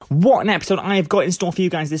What an episode I have got in store for you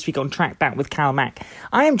guys this week on Track Back with Cal Mack.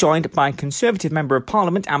 I am joined by Conservative Member of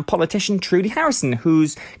Parliament and politician Trudy Harrison,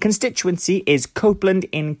 whose constituency is Copeland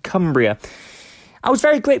in Cumbria. I was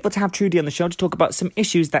very grateful to have Trudy on the show to talk about some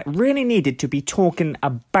issues that really needed to be talking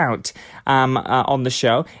about on the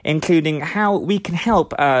show, including how we can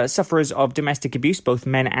help sufferers of domestic abuse, both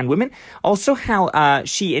men and women. Also, how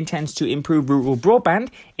she intends to improve rural broadband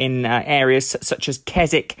in areas such as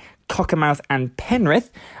Keswick, Cockermouth and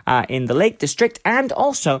Penrith in the Lake District, and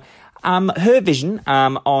also her vision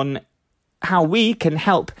on how we can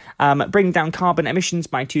help bring down carbon emissions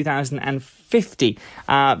by 2050.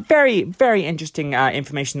 Very, very interesting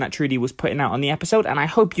information that Trudy was putting out on the episode, and I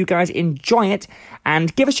hope you guys enjoy it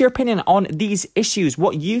and give us your opinion on these issues,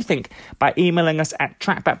 what you think, by emailing us at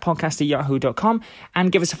trackbackpodcast@yahoo.com and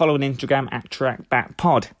give us a follow on Instagram at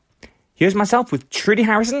trackbackpod. Here's myself with Trudy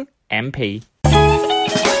Harrison, MP.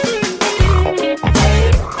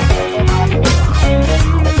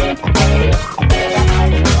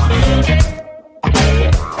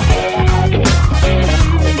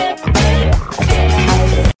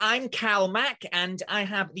 I'm Cal Mack, and I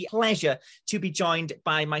have the pleasure to be joined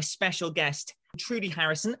by my special guest, Trudy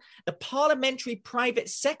Harrison, the Parliamentary Private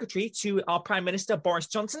Secretary to our Prime Minister Boris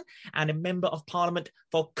Johnson and a Member of Parliament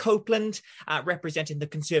for Copeland, representing the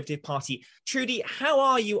Conservative Party. Trudy, how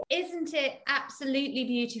are you? Isn't it absolutely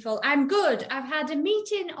beautiful? I'm good. I've had a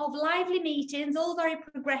meeting of lively meetings, all very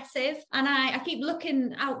progressive, and I keep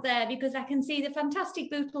looking out there because I can see the fantastic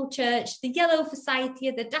Bootle Church, the yellow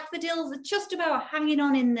forsythia, the daffodils are just about hanging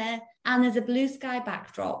on in there, and there's a blue sky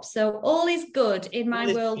backdrop. So all is good in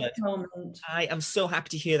my world at the moment. I am so happy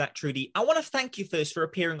to hear that, Trudy. I want to thank you first for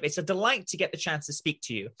appearing. It's a delight to get the chance to speak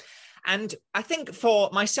to you. And I think for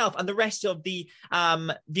myself and the rest of the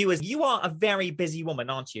viewers, you are a very busy woman,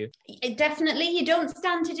 aren't you? Definitely. You don't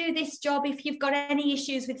stand to do this job if you've got any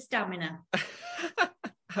issues with stamina.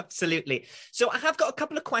 Absolutely. So I have got a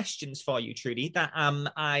couple of questions for you, Trudy, that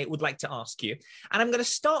I would like to ask you. And I'm going to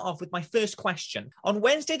start off with my first question. On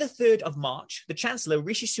Wednesday, the 3rd of March, the Chancellor,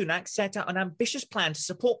 Rishi Sunak, set out an ambitious plan to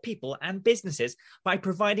support people and businesses by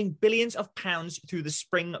providing billions of pounds through the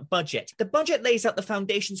spring budget. The budget lays out the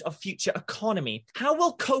foundations of future economy. How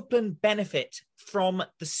will Copeland benefit from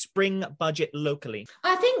the spring budget locally?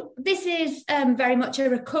 I think this is very much a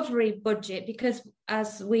recovery budget because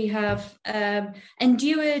as we have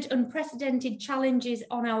endured unprecedented challenges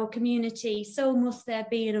on our community, so must there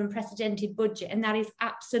be an unprecedented budget, and that is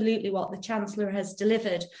absolutely what the Chancellor has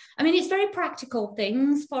delivered. I mean, it's very practical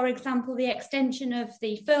things, for example, the extension of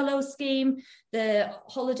the furlough scheme, the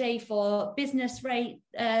holiday for business rate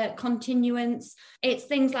continuance. It's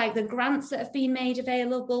things like the grants that have been made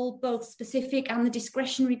available, both specific and the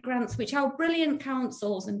discretionary grants, which our brilliant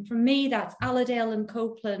councils, and for me that's Allerdale and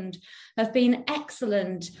Copeland, have been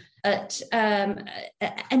excellent at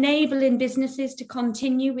enabling businesses to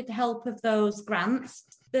continue with the help of those grants.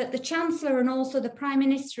 That the Chancellor and also the Prime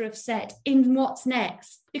Minister have set in what's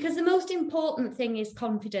next, because the most important thing is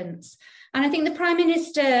confidence. And I think the Prime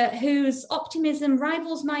Minister, whose optimism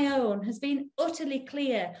rivals my own, has been utterly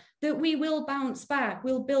clear that we will bounce back,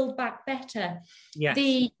 we'll build back better. Yes.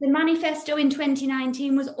 The manifesto in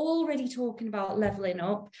 2019 was already talking about levelling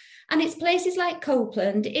up. And it's places like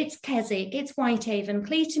Copeland, it's Keswick, it's Whitehaven,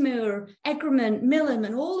 Cleatamore, Egremont, Millham,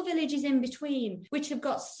 and all the villages in between, which have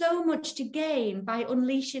got so much to gain by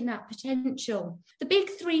unleashing that potential. The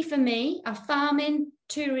big three for me are farming,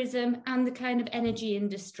 tourism and the kind of energy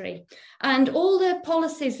industry. And all the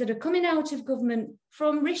policies that are coming out of government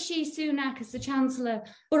from Rishi Sunak as the Chancellor,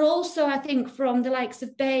 but also I think from the likes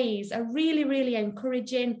of Bayes are really, really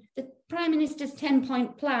encouraging. The Prime Minister's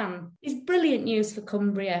 10-point plan is brilliant news for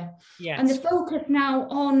Cumbria. Yes. And the focus now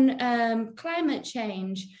on climate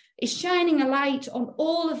change is shining a light on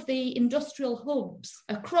all of the industrial hubs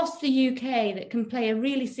across the UK that can play a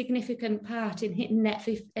really significant part in hitting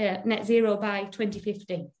net zero by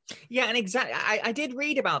 2050. Yeah, and exactly. I did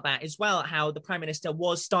read about that as well, how the Prime Minister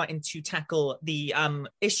was starting to tackle the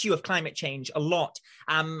issue of climate change a lot.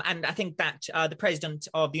 And I think that the President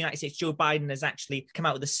of the United States, Joe Biden, has actually come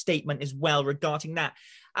out with a statement as well regarding that.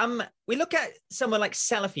 We look at somewhere like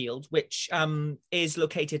Sellafield, which is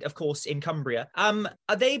located, of course, in Cumbria.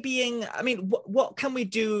 Are they being, I mean, what can we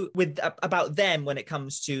do with about them when it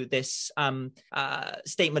comes to this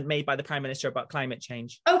statement made by the Prime Minister about climate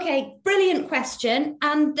change? Okay, brilliant question.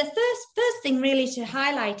 And the first thing really to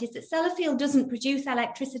highlight is that Sellafield doesn't produce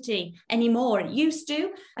electricity anymore. It used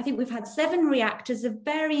to. I think we've had 7 reactors of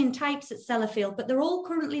varying types at Sellafield, but they're all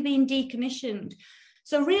currently being decommissioned.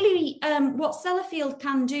 So really what Sellafield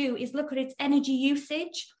can do is look at its energy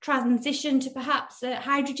usage, transition to perhaps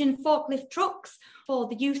hydrogen forklift trucks for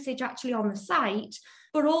the usage actually on the site,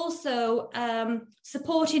 but also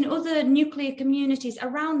supporting other nuclear communities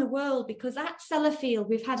around the world, because at Sellafield,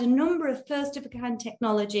 we've had a number of first-of-a-kind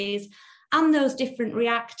technologies and those different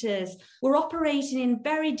reactors. We're operating in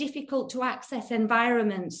very difficult to access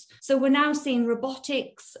environments. So we're now seeing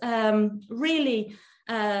robotics really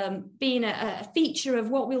being a feature of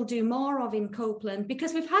what we'll do more of in Copeland,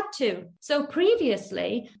 because we've had to. So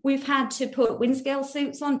previously, we've had to put windscale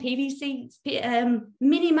suits on, PVC,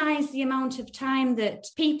 minimize the amount of time that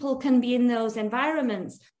people can be in those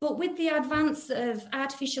environments. But with the advance of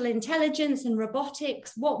artificial intelligence and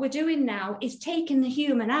robotics, what we're doing now is taking the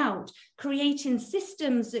human out, creating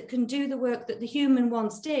systems that can do the work that the human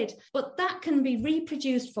once did. But that can be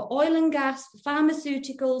reproduced for oil and gas, for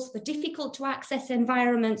pharmaceuticals, for difficult to access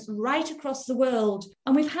environments right across the world.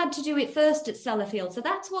 And we've had to do it first at Sellafield. So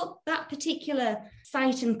that's what that particular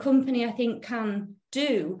site and company, I think, can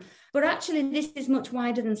do. But actually, this is much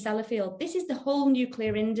wider than Sellafield. This is the whole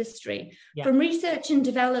nuclear industry, from research and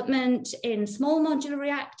development in small modular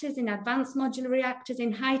reactors, in advanced modular reactors,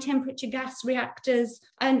 in high temperature gas reactors,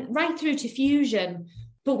 and right through to fusion.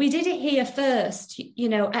 But we did it here first, you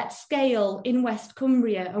know, at scale in West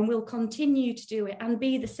Cumbria, and we'll continue to do it and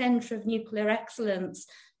be the centre of nuclear excellence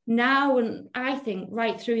now, and I think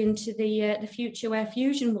right through into the future where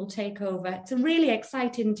fusion will take over. It's a really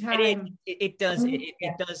exciting time. It does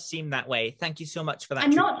seem that way. Thank you so much for that.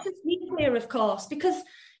 And not just nuclear, of course, because,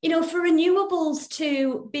 you know, for renewables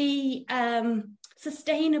to be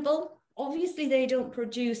sustainable, obviously they don't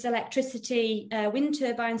produce electricity. Wind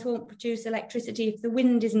turbines won't produce electricity if the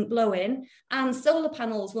wind isn't blowing, and solar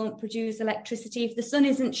panels won't produce electricity if the sun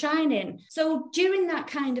isn't shining. So during that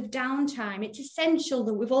kind of downtime, it's essential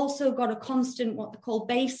that we've also got a constant, what they call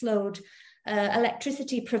baseload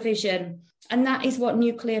electricity provision. And that is what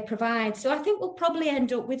nuclear provides. So I think we'll probably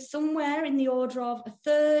end up with somewhere in the order of a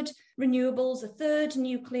third renewables, a third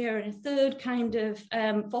nuclear, and a third kind of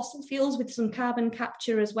fossil fuels with some carbon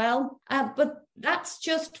capture as well. But that's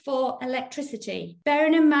just for electricity.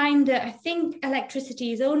 Bearing in mind that I think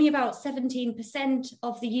electricity is only about 17%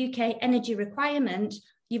 of the UK energy requirement.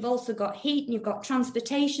 You've also got heat and you've got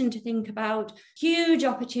transportation to think about, huge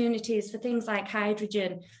opportunities for things like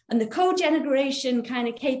hydrogen. And the cogeneration kind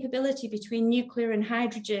of capability between nuclear and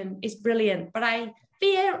hydrogen is brilliant. But I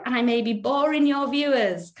fear I may be boring your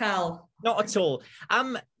viewers, Carl. Not at all.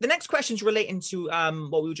 The next question is relating to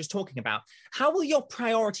what we were just talking about. How will your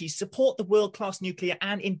priorities support the world-class nuclear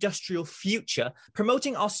and industrial future,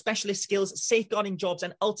 promoting our specialist skills, safeguarding jobs,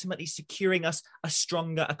 and ultimately securing us a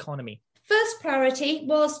stronger economy? First priority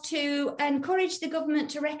was to encourage the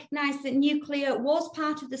government to recognise that nuclear was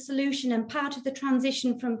part of the solution and part of the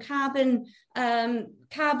transition from carbon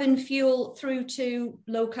fuel through to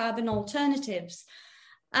low carbon alternatives.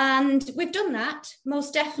 And we've done that,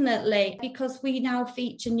 most definitely, because we now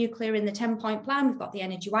feature nuclear in the 10-point plan. We've got the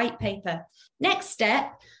Energy White Paper. Next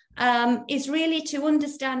step is really to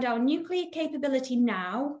understand our nuclear capability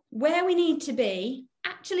now, where we need to be,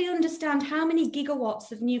 actually understand how many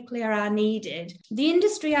gigawatts of nuclear are needed. The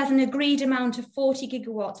industry has an agreed amount of 40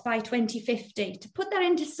 gigawatts by 2050. To put that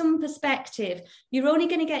into some perspective, you're only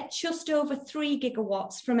going to get just over 3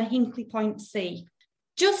 gigawatts from a Hinkley Point C.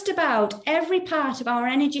 Just about every part of our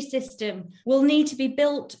energy system will need to be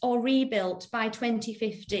built or rebuilt by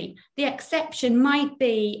 2050. The exception might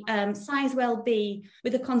be Sizewell B,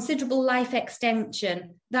 with a considerable life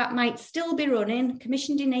extension. That might still be running,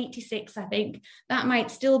 commissioned in 86, I think. That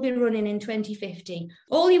might still be running in 2050.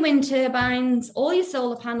 All your wind turbines, all your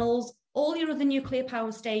solar panels, all your other nuclear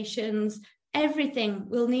power stations, everything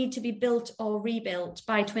will need to be built or rebuilt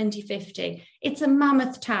by 2050. It's a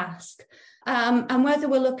mammoth task. And whether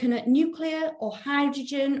we're looking at nuclear or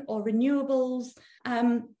hydrogen or renewables,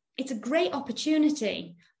 it's a great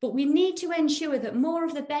opportunity, but we need to ensure that more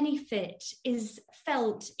of the benefit is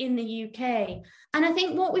felt in the UK. And I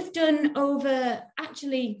think what we've done over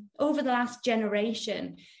the last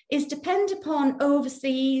generation is depend upon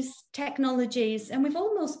overseas technologies. And we've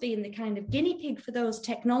almost been the kind of guinea pig for those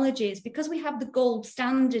technologies because we have the gold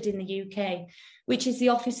standard in the UK, which is the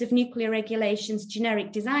Office of Nuclear Regulation's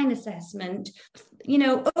Generic Design Assessment. You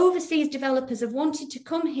know, overseas developers have wanted to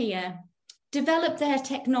come here, develop their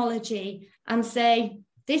technology and say,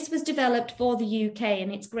 this was developed for the UK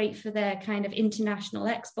and it's great for their kind of international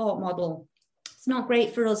export model. It's not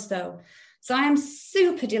great for us though. So I am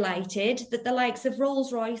super delighted that the likes of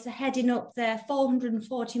Rolls-Royce are heading up their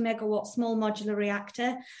 440 megawatt small modular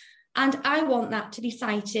reactor. And I want that to be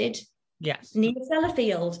sited Yes. near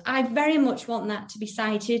Sellafield. I very much want that to be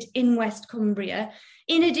sited in West Cumbria,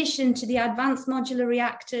 in addition to the advanced modular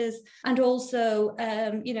reactors and also,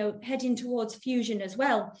 heading towards fusion as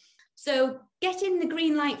well. So getting the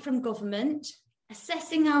green light from government,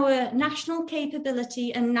 assessing our national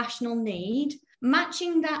capability and national need,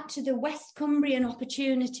 matching that to the West Cumbrian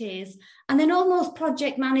opportunities, and then almost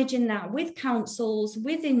project managing that with councils,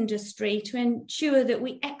 with industry to ensure that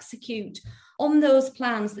we execute on those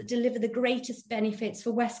plans that deliver the greatest benefits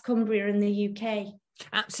for West Cumbria and the UK.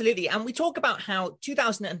 Absolutely. And we talk about how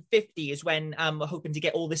 2050 is when we're hoping to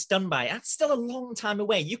get all this done by. That's still a long time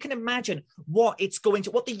away. You can imagine what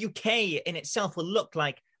the UK in itself will look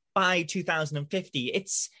like by 2050.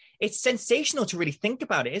 It's sensational to really think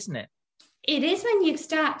about it, isn't it? It is when you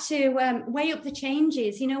start to weigh up the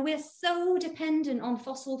changes. We're so dependent on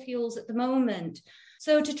fossil fuels at the moment.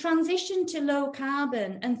 So to transition to low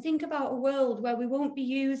carbon and think about a world where we won't be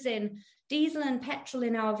using diesel and petrol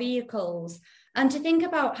in our vehicles, and to think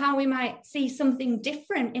about how we might see something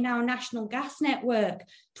different in our national gas network.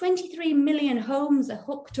 23 million homes are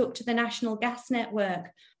hooked up to the national gas network.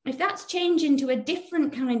 If that's changing to a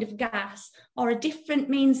different kind of gas or a different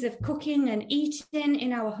means of cooking and eating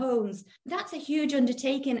in our homes, that's a huge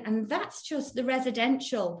undertaking, and that's just the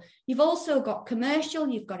residential. You've also got commercial,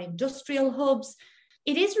 you've got industrial hubs.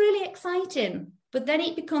 It is really exciting, but then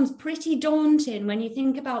it becomes pretty daunting when you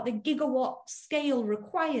think about the gigawatt scale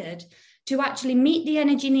required to actually meet the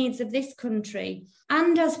energy needs of this country.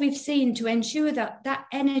 And as we've seen, to ensure that that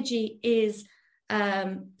energy is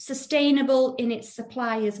sustainable in its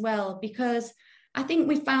supply as well, because I think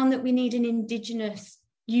we found that we need an Indigenous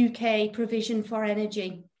UK provision for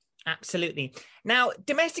energy. Absolutely. Now,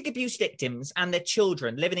 domestic abuse victims and their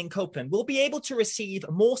children living in Copeland will be able to receive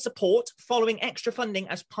more support following extra funding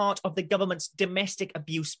as part of the government's domestic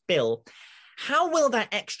abuse bill. How will that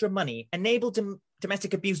extra money enable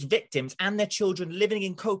domestic abuse victims and their children living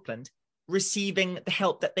in Copeland receiving the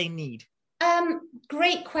help that they need?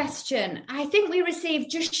 Great question. I think we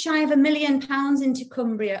received just shy of £1 million into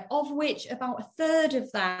Cumbria, of which about a third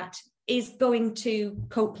of that is going to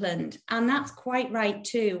Copeland, and that's quite right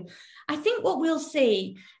too. I think what we'll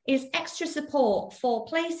see is extra support for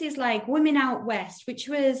places like Women Out West, which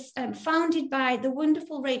was founded by the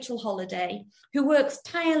wonderful Rachel Holliday, who works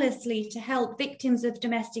tirelessly to help victims of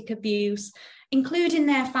domestic abuse, including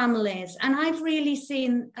their families. And I've really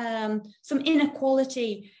seen some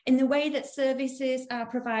inequality in the way that services are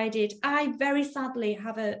provided. I very sadly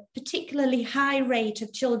have a particularly high rate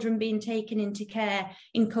of children being taken into care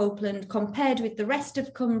in Copeland compared with the rest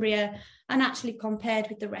of Cumbria and actually compared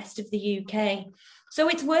with the rest of the UK. So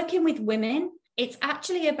it's working with women. It's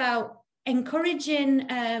actually about encouraging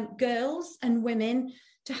girls and women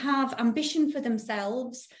to have ambition for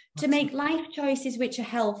themselves, to make life choices which are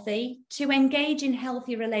healthy, to engage in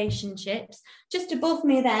healthy relationships. Just above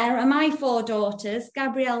me there are my 4 daughters,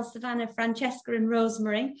 Gabrielle, Savannah, Francesca and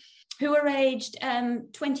Rosemary, who are aged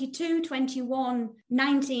 22, 21,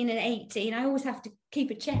 19 and 18. I always have to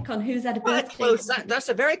keep a check on who's had a birthday. That's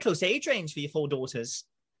a very close age range for your 4 daughters.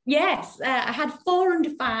 Yes, I had 4 under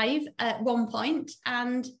 5 at one point,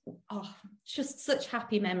 and just such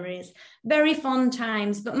happy memories, very fond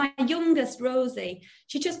times. But my youngest, Rosie,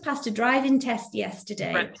 she just passed a driving test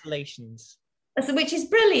yesterday. Congratulations. Which is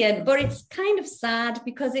brilliant, but it's kind of sad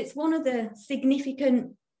because it's one of the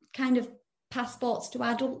significant kind of passports to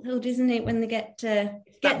adulthood, isn't it, when they get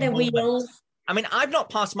their wheels. I mean, I've not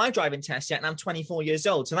passed my driving test yet, and I'm 24 years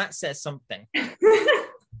old, so that says something.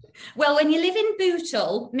 Well, when you live in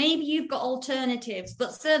Bootle, maybe you've got alternatives,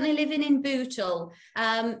 but certainly living in Bootle,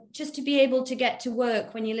 just to be able to get to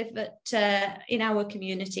work when you live in our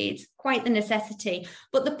community, it's quite the necessity.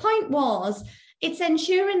 But the point was, it's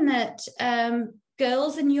ensuring that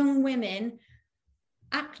girls and young women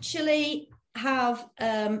actually have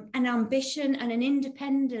an ambition and an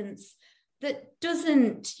independence that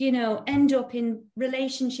doesn't, end up in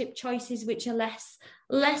relationship choices which are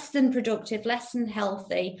less than productive, less than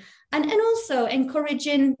healthy, and also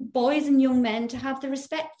encouraging boys and young men to have the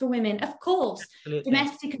respect for women. Of course, absolutely.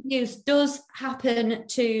 Domestic abuse does happen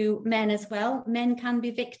to men as well. Men can be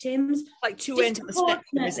victims. Like two ends of the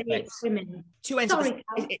spectrum, isn't it? Women.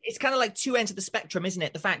 It's kind of like 2 ends of the spectrum, isn't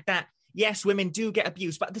it? The fact that, yes, women do get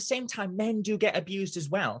abused, but at the same time, men do get abused as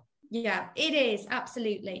well. Yeah, it is,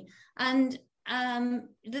 absolutely. And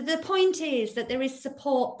the point is that there is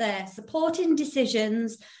support there, supporting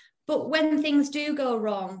decisions, but when things do go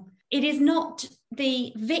wrong, it is not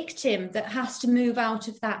the victim that has to move out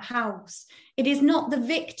of that house. It is not the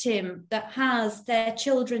victim that has their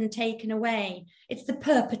children taken away. It's the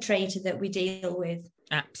perpetrator that we deal with.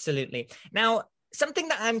 Absolutely. Now, something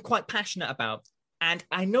that I'm quite passionate about, and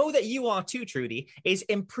I know that you are too, Trudy, is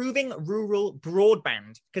improving rural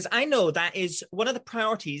broadband. Because I know that is one of the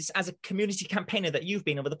priorities as a community campaigner that you've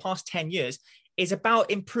been over the past 10 years, is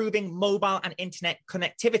about improving mobile and internet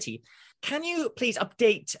connectivity. Can you please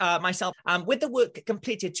update myself with the work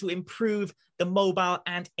completed to improve the mobile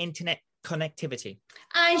and internet connectivity?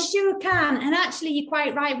 I sure can. And actually, you're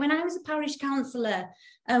quite right. When I was a parish councillor,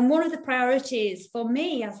 one of the priorities for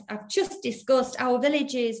me, as I've just discussed, our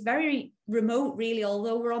village is very remote, really,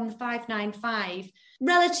 although we're on the 595,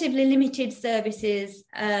 relatively limited services.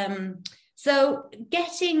 So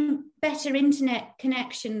getting better internet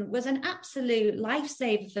connection was an absolute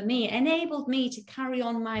lifesaver for me. It enabled me to carry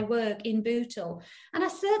on my work in Bootle. And I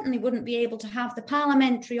certainly wouldn't be able to have the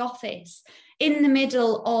parliamentary office in the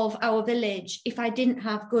middle of our village if I didn't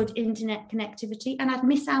have good internet connectivity, and I'd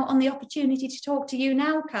miss out on the opportunity to talk to you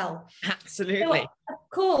now, Cal. Absolutely. So, of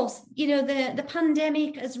course, you know, the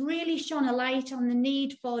pandemic has really shone a light on the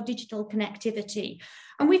need for digital connectivity.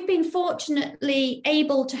 And we've been fortunately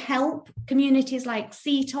able to help communities like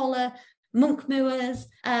Seatoller, Monkmoors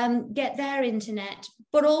get their internet,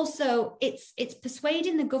 but also it's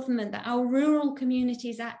persuading the government that our rural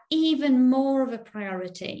communities are even more of a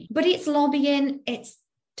priority. But it's lobbying, it's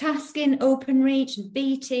tasking Openreach and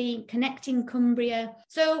BT, connecting Cumbria.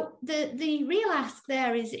 So the real ask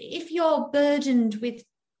there is, if you're burdened with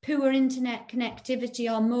poor internet connectivity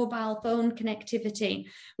or mobile phone connectivity,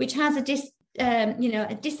 which has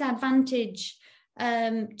a disadvantage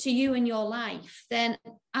to you and your life, then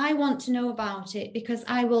I want to know about it, because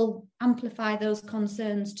I will amplify those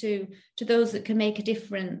concerns to those that can make a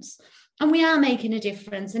difference. And we are making a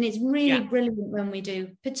difference, and it's really brilliant when we do,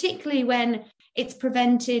 particularly when it's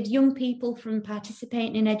prevented young people from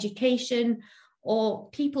participating in education or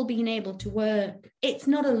people being able to work. It's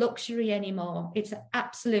not a luxury anymore. It's an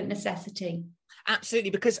absolute necessity. Absolutely,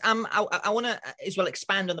 because I want to as well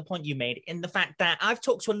expand on the point you made, in the fact that I've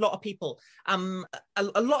talked to a lot of people, a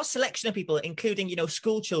lot of selection of people, including, you know,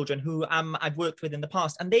 school children who I've worked with in the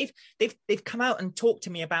past, and they've come out and talked to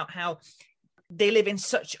me about how they live in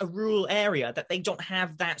such a rural area that they don't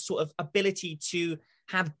have that sort of ability to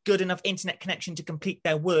have good enough internet connection to complete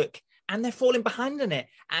their work, and they're falling behind on it.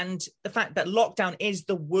 And the fact that lockdown is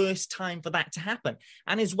the worst time for that to happen.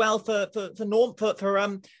 And as well for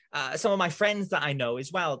some of my friends that I know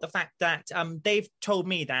as well, the fact that they've told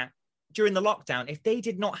me that during the lockdown, if they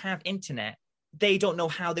did not have internet, they don't know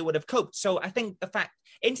how they would have coped. So I think the fact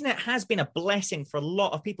internet has been a blessing for a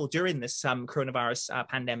lot of people during this coronavirus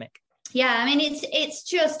pandemic. Yeah, I mean, it's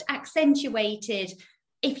just accentuated.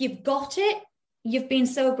 If you've got it, you've been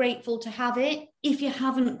so grateful to have it. If you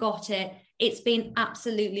haven't got it, it's been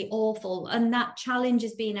absolutely awful. And that challenge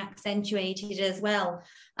has been accentuated as well.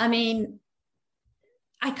 I mean,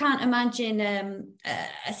 I can't imagine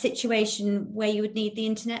a situation where you would need the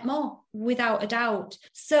internet more, without a doubt.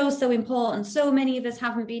 So important. So many of us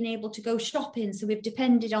haven't been able to go shopping, so we've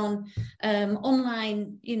depended on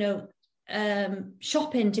online,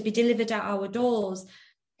 shopping to be delivered at our doors.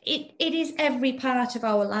 It is every part of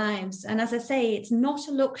our lives. And as I say, it's not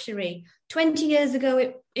a luxury. 20 years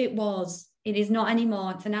ago, it was. It is not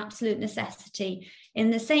anymore. It's an absolute necessity. In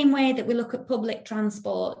the same way that we look at public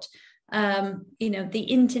transport, the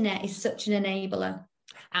internet is such an enabler.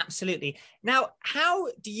 Absolutely. Now, how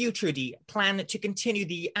do you, Trudy, plan to continue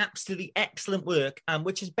the absolutely excellent work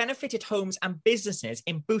which has benefited homes and businesses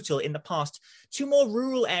in Bootle in the past to more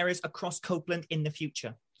rural areas across Copeland in the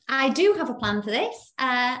future? I do have a plan for this.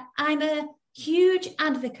 I'm a huge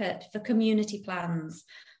advocate for community plans,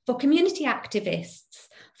 for community activists,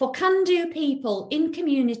 for can-do people in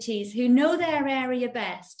communities who know their area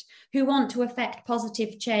best, who want to affect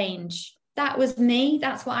positive change. That was me.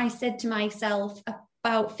 That's what I said to myself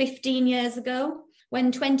about 15 years ago,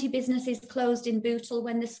 when 20 businesses closed in Bootle,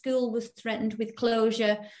 when the school was threatened with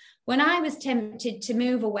closure, when I was tempted to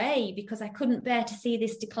move away because I couldn't bear to see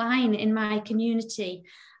this decline in my community.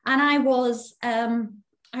 And I was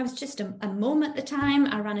just a mum at the time.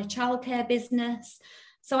 I ran a childcare business.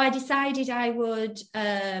 So I decided I would,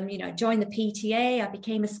 join the PTA. I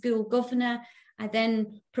became a school governor. I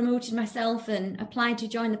then promoted myself and applied to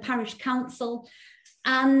join the parish council.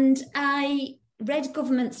 And I read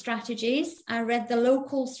government strategies. I read the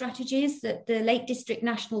local strategies that the Lake District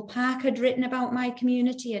National Park had written about my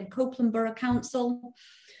community and Copeland Borough Council.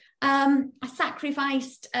 I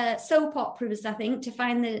sacrificed soap operas, I think, to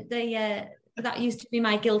find that used to be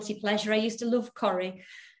my guilty pleasure. I used to love Corrie.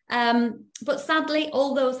 But sadly,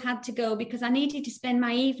 all those had to go because I needed to spend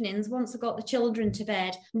my evenings, once I got the children to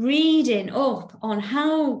bed, reading up on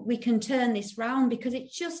how we can turn this round, because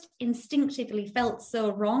it just instinctively felt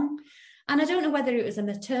so wrong. And I don't know whether it was a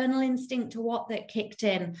maternal instinct or what that kicked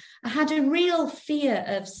in. I had a real fear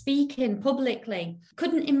of speaking publicly.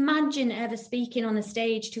 Couldn't imagine ever speaking on a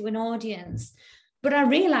stage to an audience. But I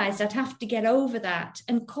realized I'd have to get over that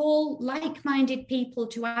and call like-minded people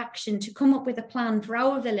to action to come up with a plan for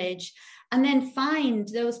our village, and then find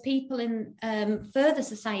those people in further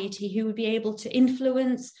society who would be able to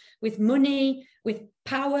influence with money, with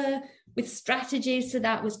power, with strategies. So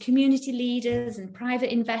that was community leaders and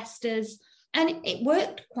private investors. And it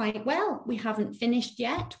worked quite well. We haven't finished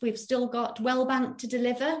yet. We've still got Wellbank to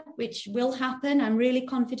deliver, which will happen. I'm really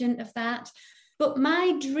confident of that. But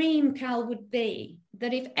my dream, Cal, would be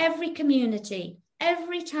that if every community,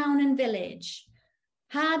 every town and village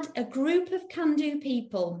had a group of can-do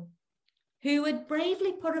people who would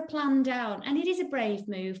bravely put a plan down. And it is a brave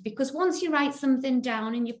move, because once you write something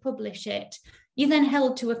down and you publish it, you're then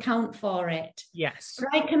held to account for it. Yes. But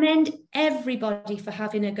I commend everybody for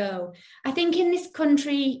having a go. I think in this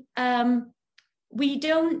country, we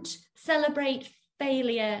don't celebrate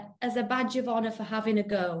failure as a badge of honour for having a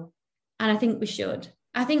go. And I think we should.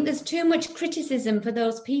 I think there's too much criticism for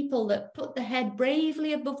those people that put their head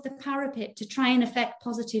bravely above the parapet to try and affect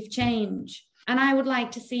positive change. And I would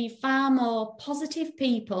like to see far more positive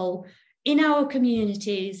people in our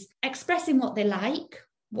communities expressing what they like,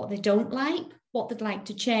 what they don't like, what they'd like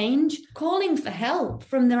to change, calling for help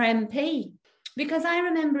from their MP. Because I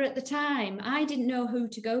remember at the time, I didn't know who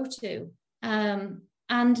to go to.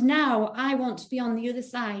 And now I want to be on the other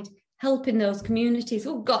side, helping those communities.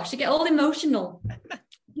 Oh gosh, I get all emotional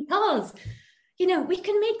because, you know, we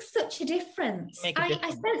can make such a difference. I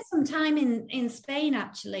spent some time in Spain,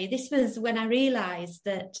 actually. This was when I realised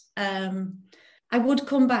that I would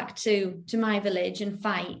come back to my village and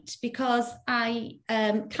fight, because I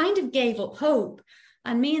kind of gave up hope.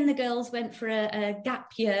 And me and the girls went for a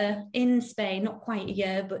gap year in Spain, not quite a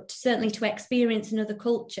year, but certainly to experience another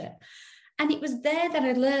culture. And it was there that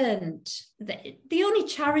I learned that the only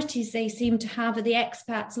charities they seem to have are the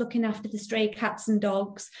expats looking after the stray cats and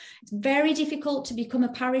dogs. It's very difficult to become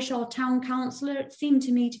a parish or town councillor. It seemed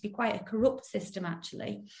to me to be quite a corrupt system,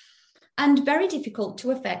 actually, and very difficult to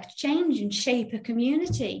affect change and shape a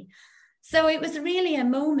community. So it was really a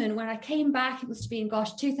moment where I came back, it must have been,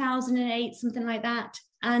 2008, something like that,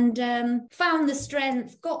 and found the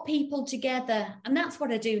strength, got people together. And that's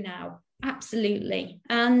what I do now, absolutely.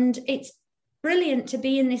 And it's brilliant to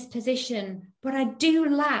be in this position, but I do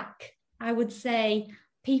lack, I would say,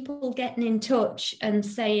 people getting in touch and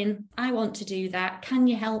saying, I want to do that, can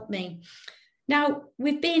you help me? Now,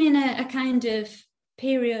 we've been in a kind of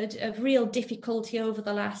period of real difficulty over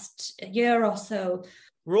the last year or so.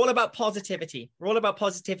 We're all about positivity. We're all about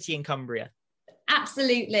positivity in Cumbria.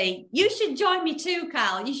 Absolutely. You should join me too,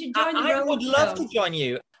 Cal. You should join the I would love show. to join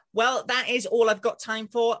you. Well, that is all I've got time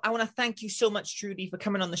for. I want to thank you so much, Trudy, for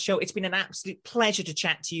coming on the show. It's been an absolute pleasure to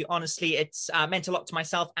chat to you. Honestly, it's meant a lot to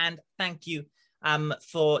myself, and thank you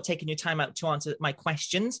for taking your time out to answer my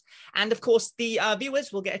questions. And of course, the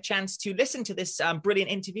viewers will get a chance to listen to this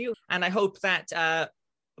brilliant interview. And I hope that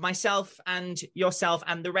myself and yourself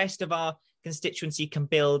and the rest of our constituency can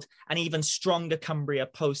build an even stronger Cumbria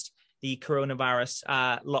post the coronavirus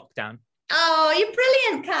lockdown. Oh, you're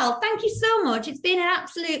brilliant, Cal. Thank you so much. It's been an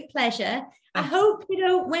absolute pleasure. I hope,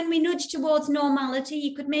 when we nudge towards normality,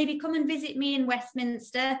 you could maybe come and visit me in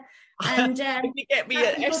Westminster. And if you get me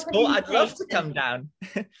an escort, I'd love to come down.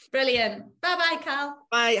 Brilliant. Bye-bye, Cal.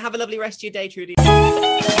 Bye. Have a lovely rest of your day, Trudy.